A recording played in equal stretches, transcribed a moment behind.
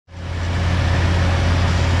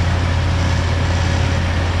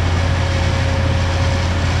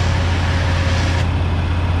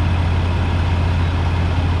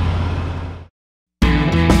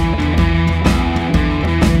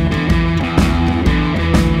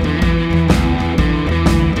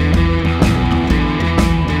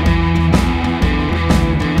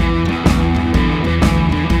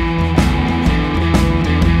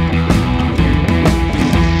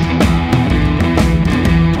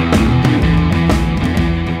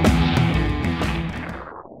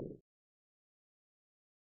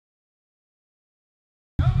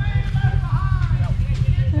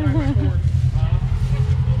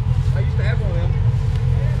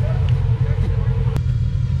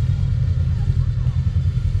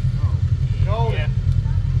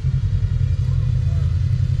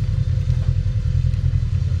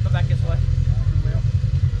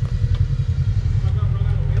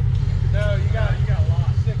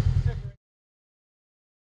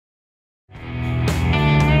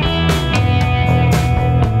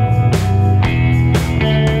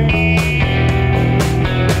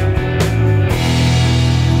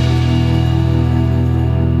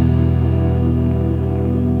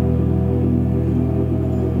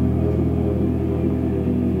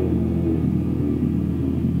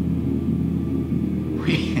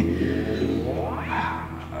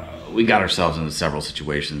we got ourselves into several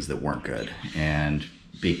situations that weren't good. And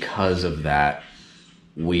because of that,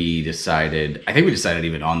 I think we decided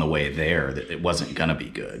even on the way there that it wasn't going to be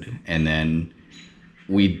good. And then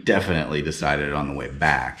we definitely decided on the way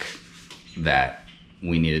back that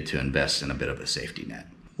we needed to invest in a bit of a safety net.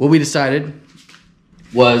 What we decided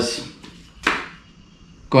was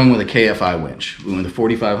going with a KFI winch. We went with a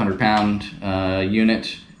 4,500 pound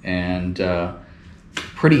unit, and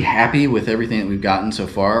pretty happy with everything that we've gotten so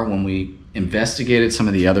far. When we investigated some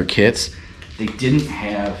of the other kits, they didn't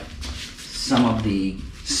have some of the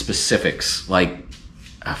specifics, like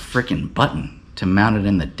a freaking button to mount it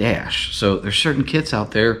in the dash. So there's certain kits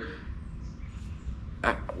out there.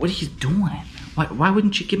 What are you doing? Why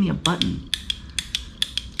wouldn't you give me a button?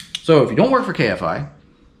 So if you don't work for KFI,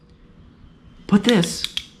 put this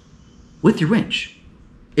with your winch.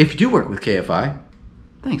 If you do work with KFI,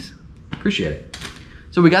 thanks, appreciate it.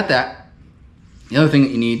 So we got that. The other thing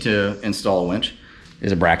that you need to install a winch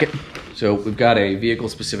is a bracket. So we've got a vehicle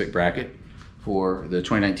specific bracket for the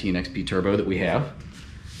 2019 XP Turbo that we have.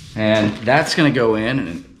 And that's gonna go in,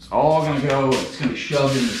 and it's all gonna go, it's gonna be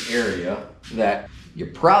shoved in this area that you're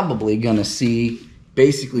probably gonna see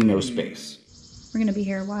basically no space. We're gonna be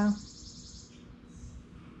here a while.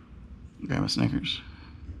 Grab a Snickers.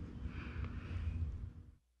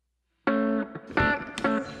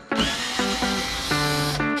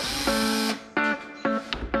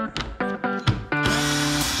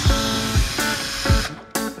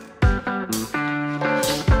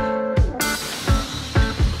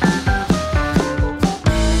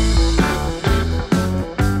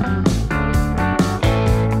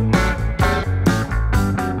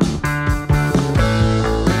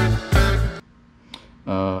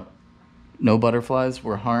 No butterflies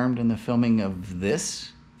were harmed in the filming of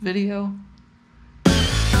this video.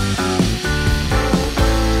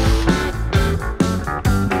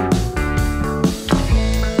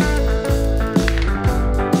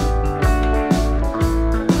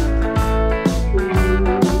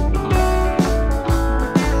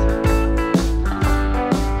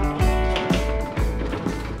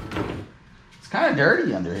 It's kind of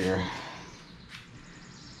dirty under here.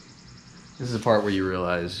 This is the part where you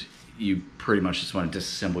realize you pretty much just want to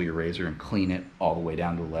disassemble your razor and clean it all the way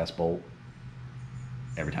down to the last bolt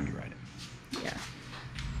every time you ride it. Yeah.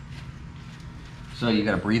 So you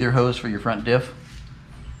got a breather hose for your front diff.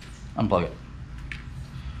 Unplug it.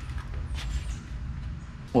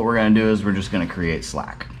 What we're gonna do is we're just gonna create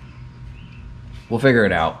slack. We'll figure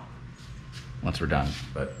it out once we're done,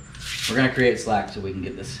 but we're gonna create slack so we can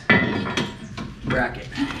get this bracket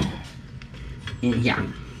in here.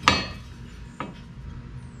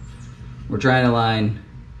 We're trying to line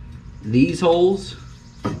these holes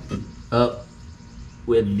up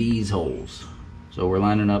with these holes. So we're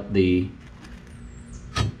lining up the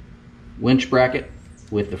winch bracket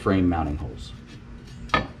with the frame mounting holes.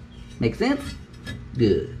 Make sense?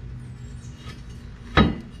 Good.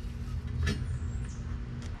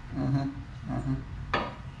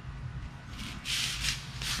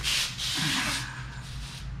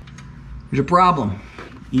 There's a problem.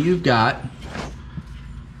 You've got,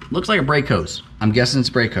 looks like a brake hose. I'm guessing it's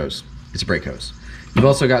brake hose. It's a brake hose. You've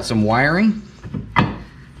also got some wiring.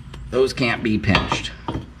 Those can't be pinched.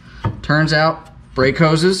 Turns out, brake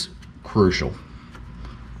hoses, crucial.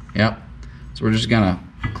 Yep. So we're just gonna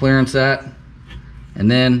clearance that,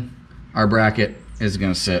 and then our bracket is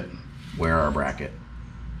gonna sit where our bracket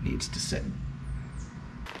needs to sit.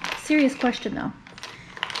 Serious question though.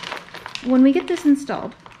 When we get this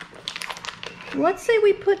installed, let's say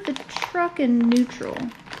we put the truck in neutral.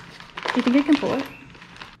 Do you think it can pull it?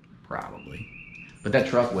 Probably. But that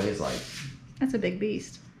truck weighs like, That's a big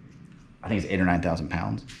beast. I think it's 8,000 or 9,000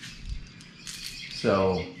 pounds.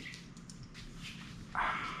 So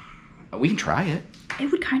we can try it.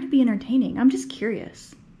 It would kind of be entertaining. I'm just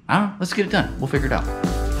curious. I don't know. Let's get it done. We'll figure it out.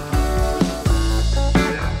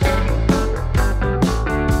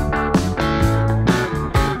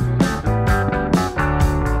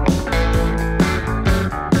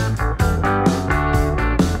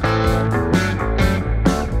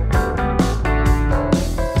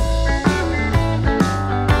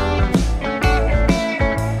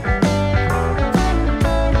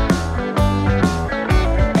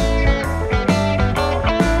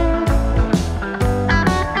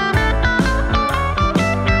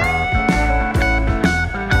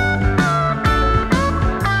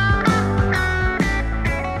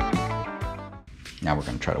 Now we're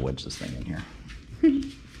going to try to wedge this thing in here.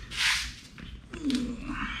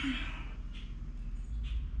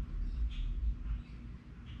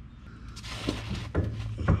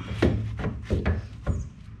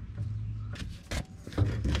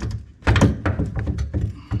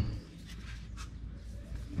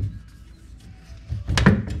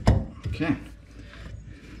 Okay.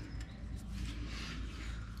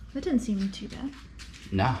 That didn't seem too bad.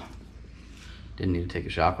 No. Didn't need to take a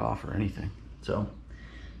shock off or anything. So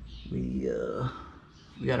we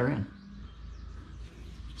got her in.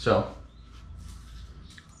 So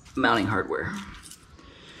mounting hardware.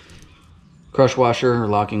 Crush washer or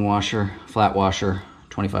locking washer, flat washer,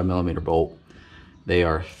 25 millimeter bolt. They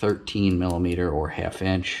are 13 millimeter or 1/2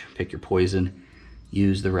 inch. Pick your poison.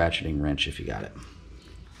 Use the ratcheting wrench if you got it.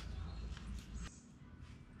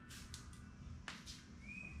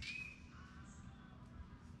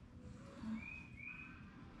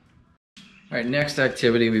 All right, next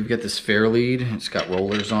activity, we've got this fair lead. It's got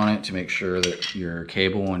rollers on it to make sure that your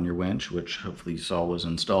cable and your winch, which hopefully you saw was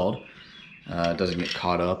installed, doesn't get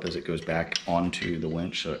caught up as it goes back onto the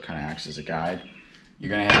winch, so it kind of acts as a guide. You're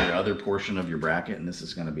gonna have your other portion of your bracket, and this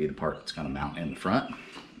is gonna be the part that's gonna mount in the front.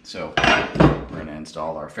 So we're gonna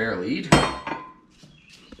install our fair lead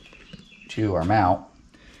to our mount.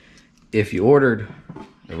 If you ordered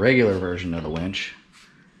the regular version of the winch,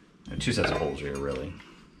 there are 2 sets of holes here really,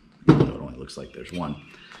 even though it only looks like there's one.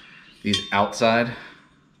 These outside,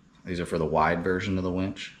 these are for the wide version of the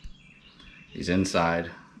winch. These inside,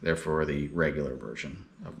 they're for the regular version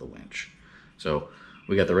of the winch. So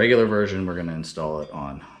we got the regular version, we're gonna install it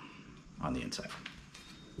on the inside.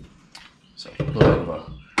 So a little bit of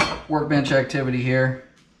a workbench activity here.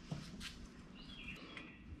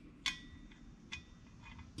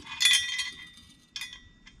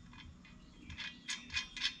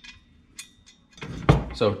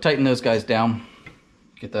 So tighten those guys down,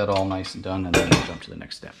 get that all nice and done, and then we'll jump to the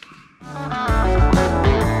next step.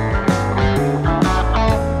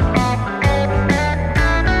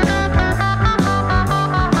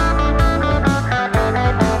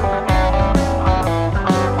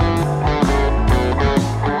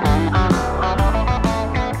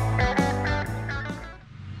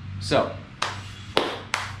 So,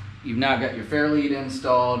 you've now got your fair lead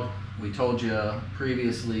installed. We told you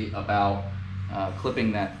previously about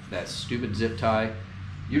clipping that stupid zip tie.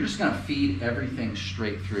 You're just gonna feed everything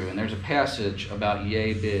straight through, and there's a passage about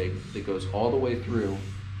yay big that goes all the way through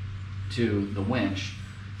to the winch.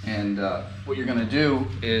 And what you're gonna do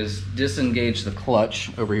is disengage the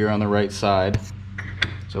clutch over here on the right side.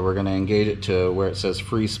 So we're gonna engage it to where it says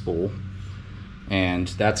free spool, and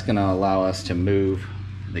that's gonna allow us to move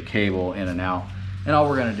the cable in and out. And all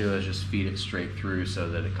we're gonna do is just feed it straight through so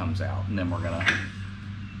that it comes out. And then we're gonna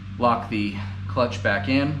lock the clutch back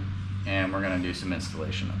in, and we're gonna do some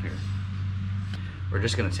installation up here. We're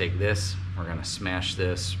just gonna take this, we're gonna smash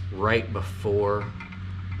this right before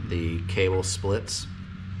the cable splits.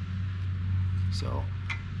 So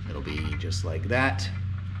it'll be just like that.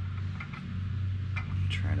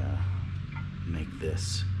 Try to make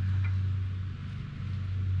this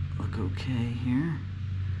look okay here.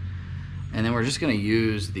 And then we're just gonna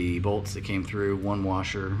use the bolts that came through, one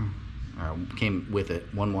washer, or came with it,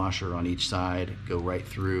 one washer on each side, go right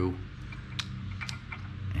through,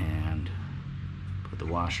 and put the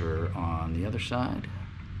washer on the other side.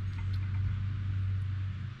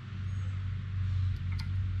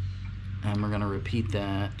 And we're gonna repeat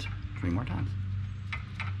that 3 more times.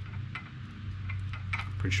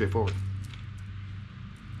 Pretty straightforward.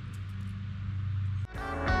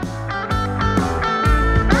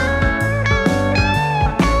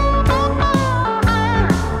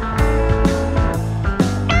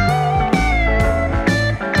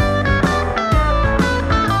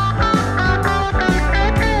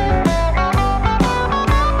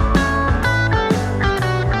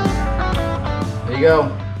 There you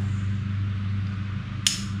go.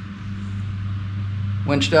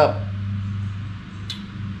 Winched up.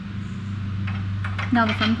 Now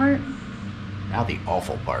the fun part? Now the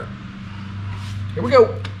awful part. Here we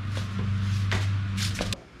go.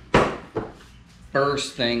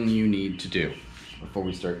 First thing you need to do before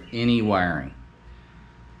we start any wiring,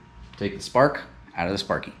 take the spark out of the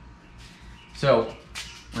sparky. So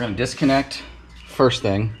we're gonna disconnect, first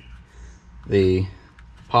thing, the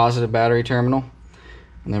positive battery terminal,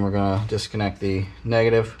 and then we're gonna disconnect the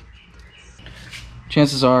negative.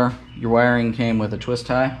 Chances are your wiring came with a twist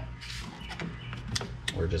tie.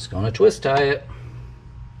 We're just gonna twist tie it.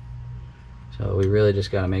 So we really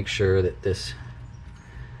just gotta make sure that this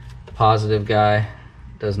positive guy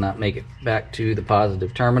does not make it back to the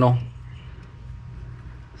positive terminal.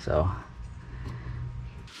 So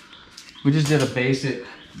we just did a basic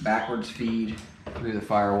backwards feed through the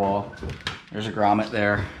firewall. There's a grommet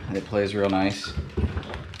there that plays real nice.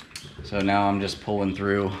 So now I'm just pulling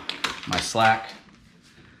through my slack,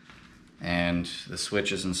 and the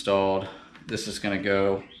switch is installed. This is gonna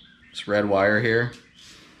go, this red wire here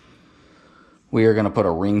we are going to put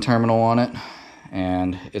a ring terminal on it,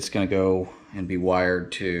 and it's going to go and be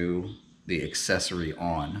wired to the accessory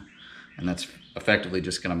on. And that's effectively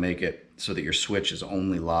just going to make it so that your switch is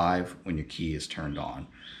only live when your key is turned on.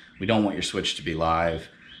 We don't want your switch to be live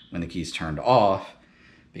when the key is turned off,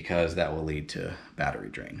 because that will lead to battery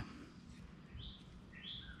drain.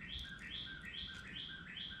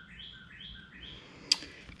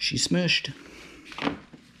 She's smushed.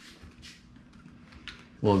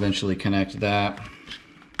 We'll eventually connect that.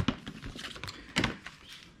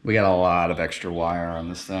 We got a lot of extra wire on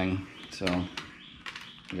this thing, so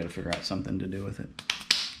we got to figure out something to do with it.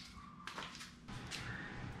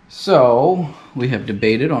 So we have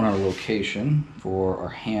debated on our location for our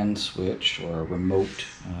hand switch or our remote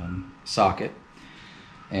socket,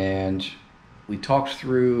 and we talked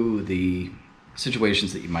through the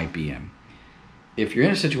situations that you might be in. If you're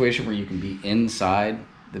in a situation where you can be inside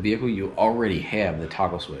the vehicle, you already have the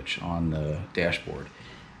toggle switch on the dashboard.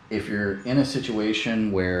 If you're in a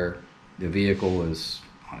situation where the vehicle is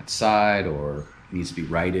on its side or needs to be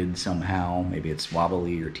righted somehow, maybe it's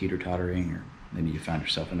wobbly or teeter-tottering, or maybe you found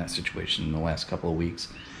yourself in that situation in the last couple of weeks,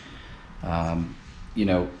 you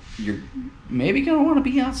know, you're maybe going to want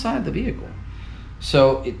to be outside the vehicle.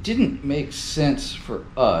 So it didn't make sense for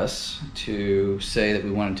us to say that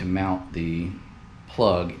we wanted to mount the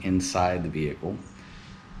plug inside the vehicle,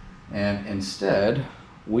 and instead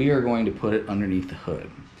we are going to put it underneath the hood.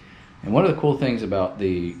 And one of the cool things about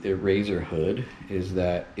the RZR hood is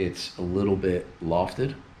that it's a little bit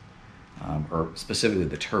lofted, or specifically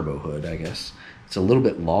the turbo hood, I guess. It's a little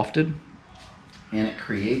bit lofted, and it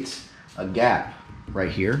creates a gap right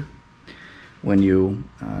here. When you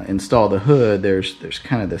install the hood, there's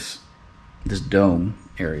kind of this dome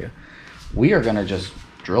area. We are going to just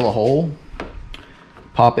drill a hole,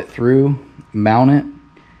 pop it through, mount it,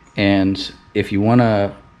 and if you want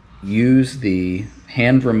to use the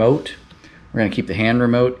hand remote, we're going to keep the hand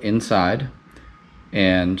remote inside,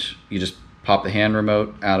 and you just pop the hand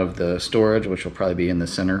remote out of the storage, which will probably be in the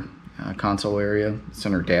center console area,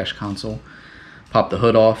 center dash console. Pop the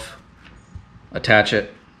hood off, attach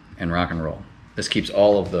it, and rock and roll. This keeps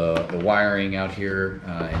all of the wiring out here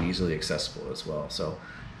and easily accessible as well. So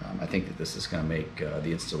I think that this is going to make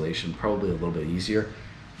the installation probably a little bit easier.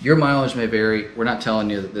 Your mileage may vary. We're not telling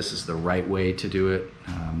you that this is the right way to do it.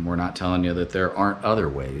 We're not telling you that there aren't other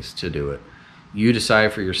ways to do it. You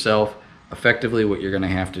decide for yourself. Effectively, what you're going to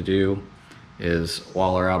have to do is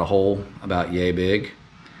waller out a hole about yay big.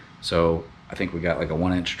 So I think we got like a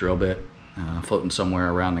 1-inch drill bit floating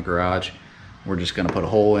somewhere around the garage. We're just going to put a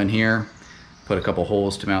hole in here, put a couple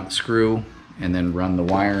holes to mount the screw, and then run the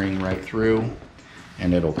wiring right through,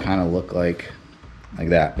 and it'll kind of look like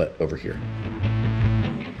that, but over here.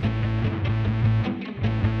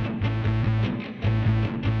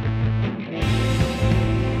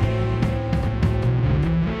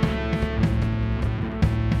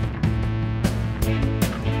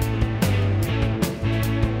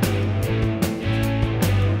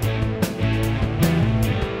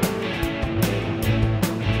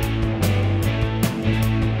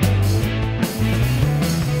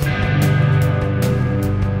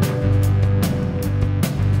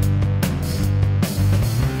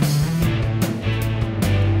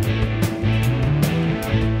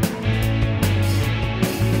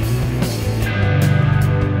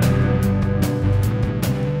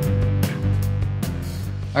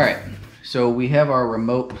 So we have our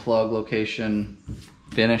remote plug location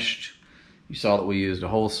finished. You saw that we used a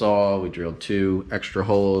hole saw. We drilled 2 extra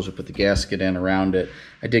holes. We put the gasket in around it.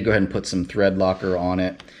 I did go ahead and put some thread locker on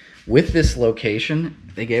it. With this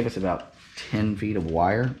location, they gave us about 10 feet of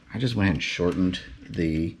wire. I just went ahead and shortened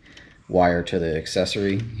the wire to the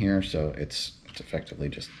accessory here, so it's effectively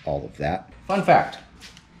just all of that. Fun fact,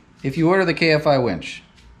 if you order the KFI winch,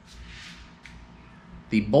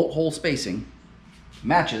 the bolt hole spacing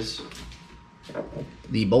matches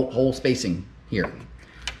the bolt hole spacing here.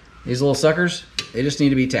 These little suckers, they just need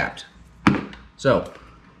to be tapped. So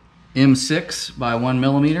M6 by 1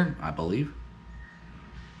 millimeter, I believe.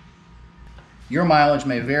 Your mileage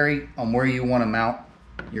may vary on where you want to mount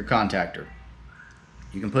your contactor.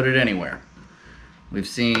 You can put it anywhere. We've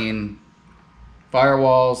seen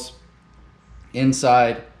firewalls,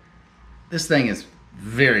 inside. This thing is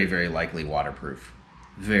very, very likely waterproof.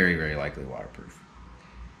 Very, very likely waterproof.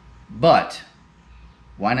 But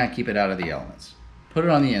why not keep it out of the elements? Put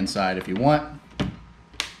it on the inside if you want.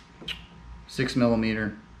 6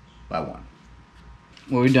 millimeter by 1.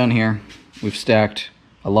 What we've done here, we've stacked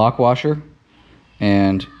a lock washer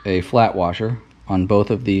and a flat washer on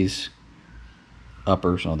both of these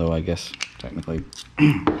uppers, although I guess technically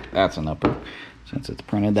that's an upper since it's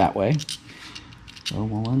printed that way. So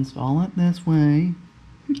we'll install it this way.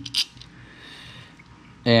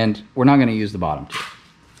 And we're not going to use the bottom two.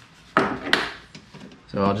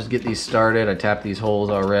 So I'll just get these started. I tapped these holes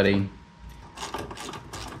already.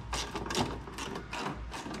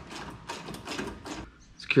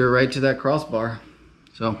 Secure right to that crossbar.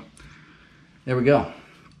 So there we go.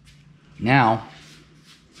 Now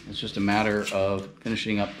it's just a matter of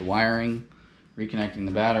finishing up the wiring, reconnecting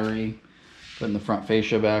the battery, putting the front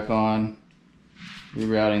fascia back on,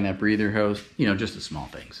 rerouting that breather hose, you know, just the small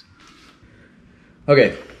things.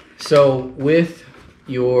 Okay, so with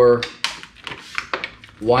your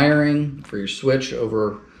wiring for your switch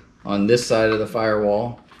over on this side of the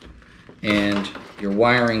firewall and your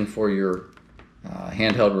wiring for your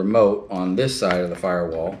handheld remote on this side of the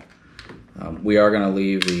firewall, we are going to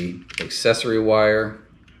leave the accessory wire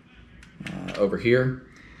over here,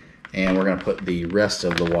 and we're going to put the rest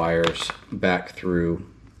of the wires back through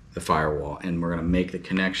the firewall, and we're going to make the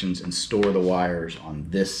connections and store the wires on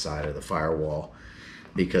this side of the firewall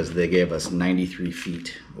because they gave us 93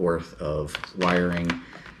 feet worth of wiring,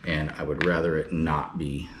 and I would rather it not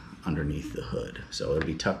be underneath the hood. So it'll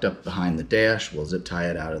be tucked up behind the dash. We'll zip tie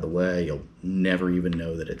it out of the way. You'll never even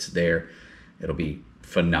know that it's there. It'll be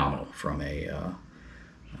phenomenal from an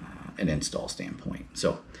install standpoint.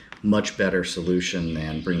 So much better solution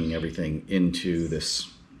than bringing everything into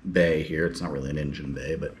this bay here. It's not really an engine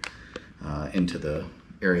bay, but into the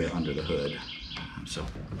area under the hood. So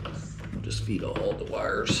we'll just feed all the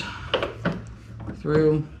wires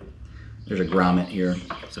through. There's a grommet here,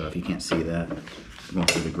 so if you can't see that, I'm going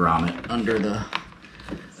through the grommet under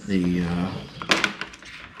the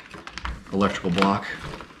electrical block.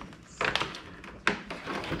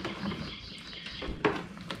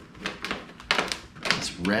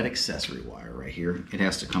 This red accessory wire right here, it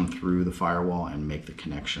has to come through the firewall and make the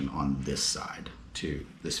connection on this side to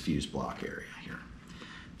this fuse block area here.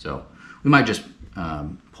 So we might just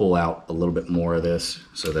pull out a little bit more of this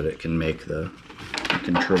so that it can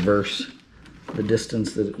traverse the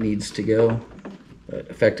distance that it needs to go. But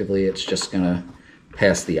effectively, it's just going to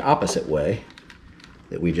pass the opposite way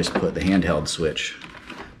that we just put the handheld switch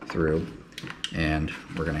through, and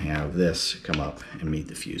we're going to have this come up and meet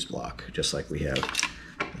the fuse block, just like we have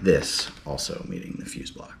this also meeting the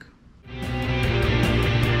fuse block.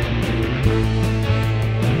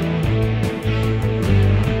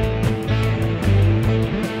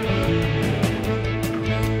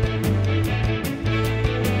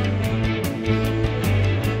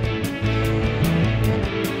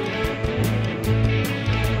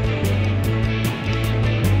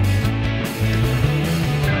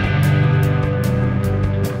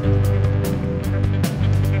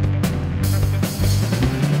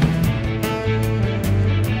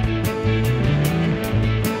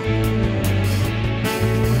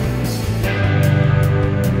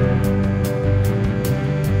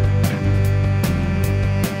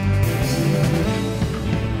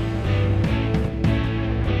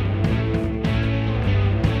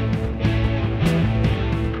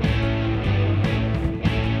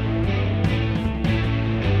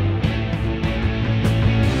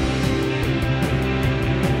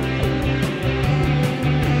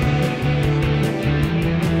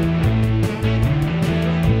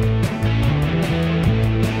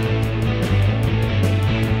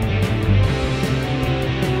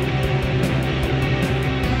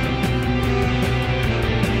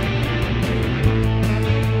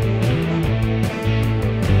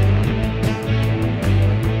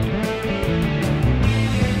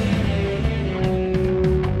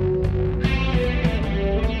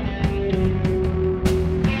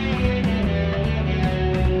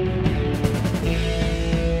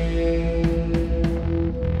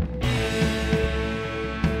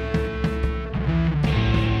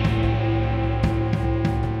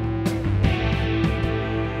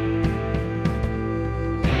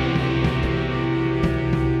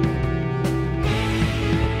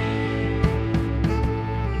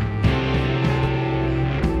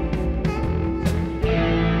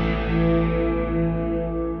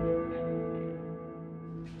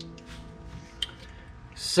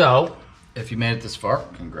 So, if you made it this far,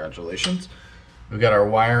 congratulations. We've got our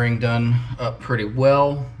wiring done up pretty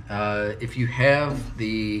well. If you have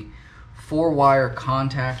the 4-wire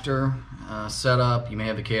contactor set up, you may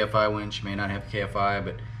have the KFI winch, you may not have the KFI,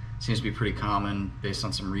 but it seems to be pretty common based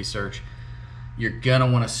on some research. You're gonna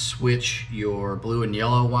wanna switch your blue and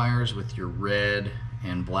yellow wires with your red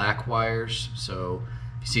and black wires. So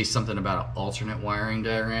if you see something about an alternate wiring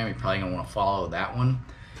diagram, you're probably gonna wanna follow that one.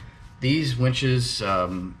 These winches,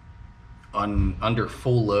 under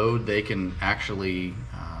full load, they can actually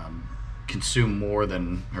consume more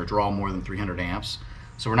than, or draw more than 300 amps.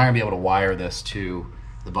 So we're not gonna be able to wire this to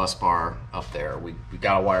the bus bar up there. We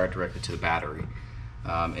gotta wire it directly to the battery.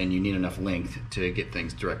 And you need enough length to get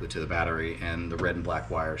things directly to the battery, and the red and black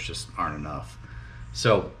wires just aren't enough.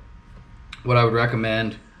 So what I would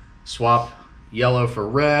recommend, swap yellow for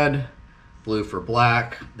red, blue for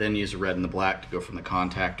black, then use the red and the black to go from the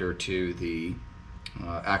contactor to the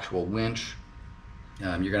actual winch.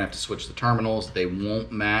 You're gonna have to switch the terminals. They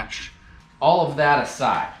won't match. All of that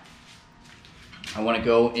aside, I wanna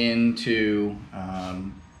go into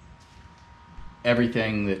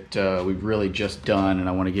everything that we've really just done, and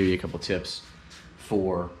I wanna give you a couple tips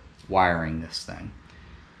for wiring this thing.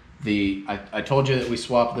 I told you that we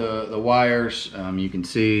swapped the wires. You can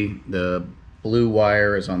see the blue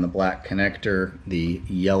wire is on the black connector. The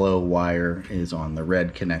yellow wire is on the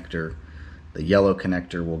red connector. The yellow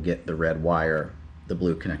connector will get the red wire. The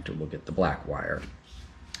blue connector will get the black wire.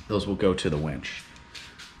 Those will go to the winch.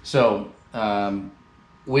 So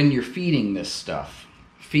when you're feeding this stuff,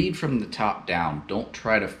 feed from the top down. Don't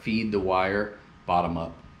try to feed the wire bottom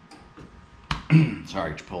up.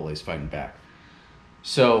 Sorry, Chipotle's fighting back.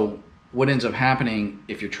 So what ends up happening,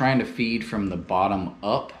 if you're trying to feed from the bottom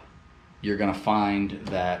up, you're gonna find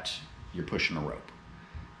that you're pushing a rope.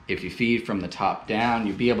 If you feed from the top down,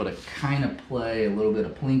 you'll be able to kind of play a little bit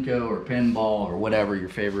of plinko or pinball or whatever your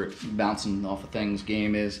favorite bouncing off of things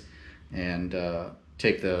game is, and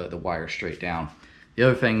take the wire straight down. The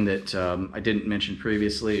other thing that I didn't mention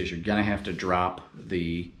previously is you're gonna have to drop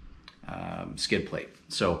the skid plate.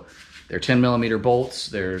 So they're 10mm bolts.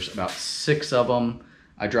 There's about 6 of them.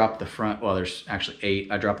 I dropped the front, well, there's actually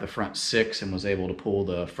 8. I dropped the front 6 and was able to pull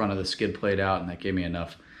the front of the skid plate out, and that gave me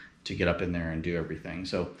enough to get up in there and do everything.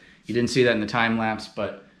 So you didn't see that in the time lapse,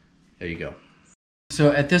 but there you go.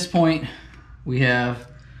 So at this point, we have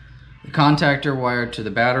the contactor wired to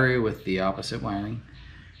the battery with the opposite wiring.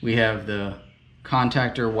 We have the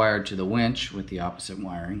contactor wired to the winch with the opposite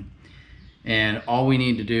wiring. And all we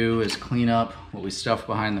need to do is clean up what we stuffed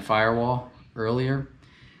behind the firewall earlier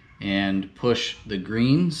and push the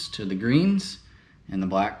greens to the greens and the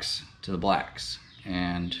blacks to the blacks.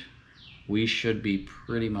 And we should be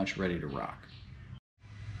pretty much ready to rock.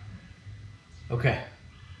 Okay.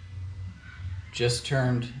 Just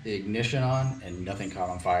turned the ignition on and nothing caught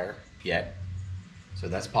on fire yet. So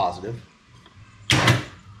that's positive.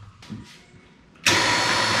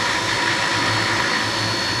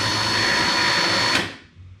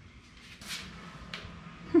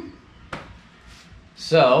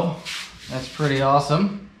 So that's pretty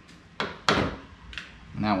awesome.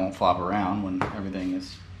 And that won't flop around when everything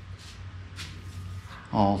is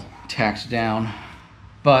all tacked down.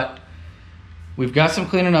 But we've got some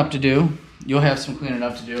cleaning up to do. You'll have some cleaning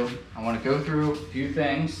up to do. I want to go through a few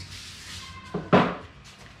things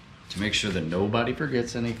to make sure that nobody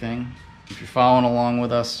forgets anything. If you're following along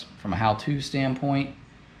with us from a how-to standpoint,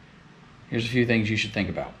 here's a few things you should think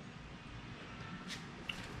about.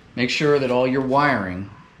 Make sure that all your wiring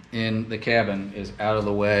in the cabin is out of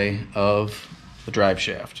the way of the drive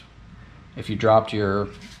shaft. If you dropped your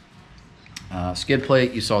skid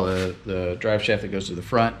plate, you saw the drive shaft that goes to the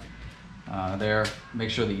front there. Make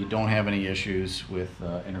sure that you don't have any issues with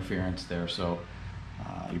interference there. So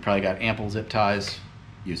you probably got ample zip ties,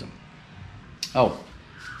 use them. Oh,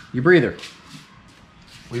 your breather.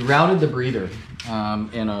 We routed the breather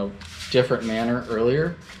in a different manner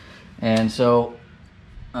earlier, and so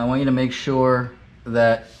I want you to make sure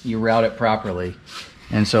that you route it properly.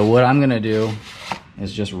 And so what I'm gonna do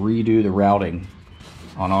is just redo the routing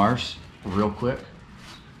on ours real quick,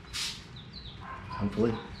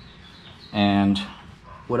 hopefully. And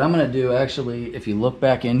what I'm gonna do, actually, if you look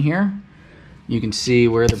back in here, you can see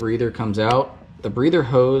where the breather comes out. The breather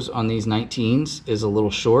hose on these 19s is a little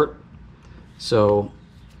short. So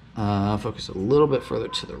I'll focus a little bit further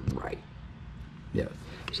to the right. Yeah.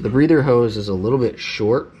 So the breather hose is a little bit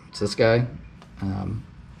short. It's this guy. I'm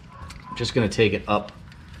just going to take it up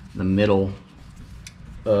the middle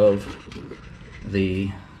of the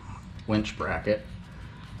winch bracket.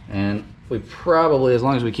 And we probably, as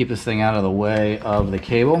long as we keep this thing out of the way of the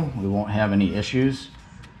cable, we won't have any issues.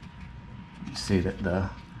 You see that the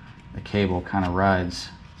cable kind of rides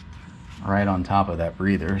right on top of that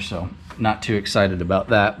breather, so not too excited about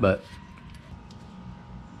that, but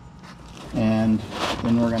and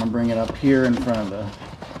then we're going to bring it up here in front of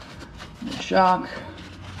the shock.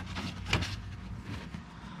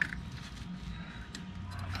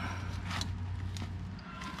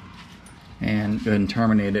 And go ahead and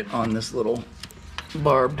terminate it on this little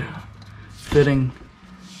barbed fitting.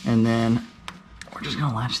 And then we're just going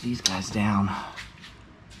to latch these guys down.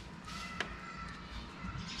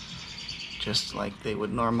 just like they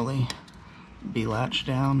would normally be latched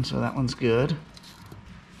down, so that one's good.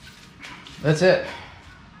 That's it.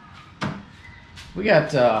 We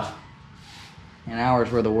got an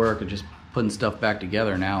hour's worth of work of just putting stuff back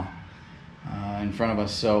together now in front of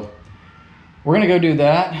us. So we're gonna go do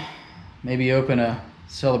that. Maybe open a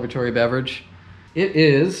celebratory beverage. It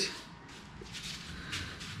is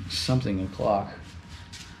something o'clock.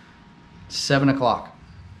 7 o'clock.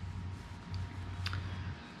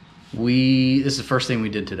 This is the first thing we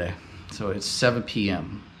did today. So it's 7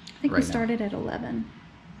 p.m. I think we started at 11.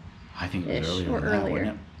 I think it was earlier or than that, earlier. wasn't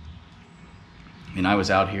it? I mean, I was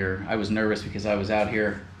out here. I was nervous because I was out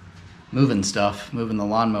here moving stuff, moving the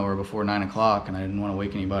lawnmower before 9 o'clock, and I didn't want to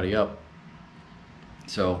wake anybody up.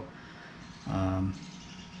 So,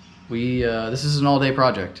 this is an all-day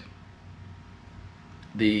project.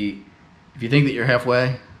 If you think that you're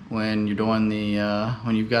halfway when you're doing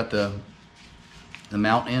when you've got the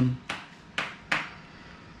mount in,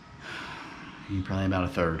 you're probably about a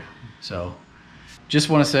third. So, just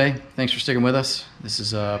want to say thanks for sticking with us. This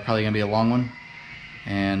is probably gonna be a long one,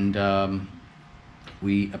 and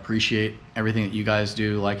we appreciate everything that you guys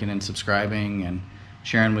do, liking and subscribing and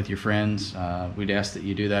sharing with your friends. We'd ask that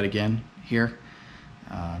you do that again here.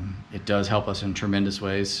 It does help us in tremendous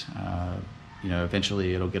ways. You know,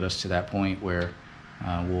 eventually it'll get us to that point where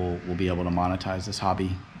we'll be able to monetize this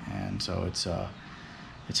hobby, and so it's a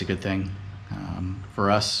good thing for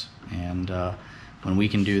us. And when we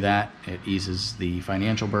can do that, it eases the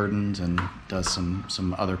financial burdens and does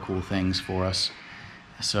some other cool things for us.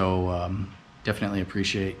 So definitely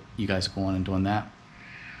appreciate you guys going and doing that.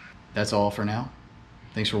 That's all for now.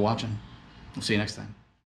 Thanks for watching. We'll see you next time.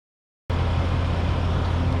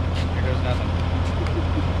 Here goes nothing.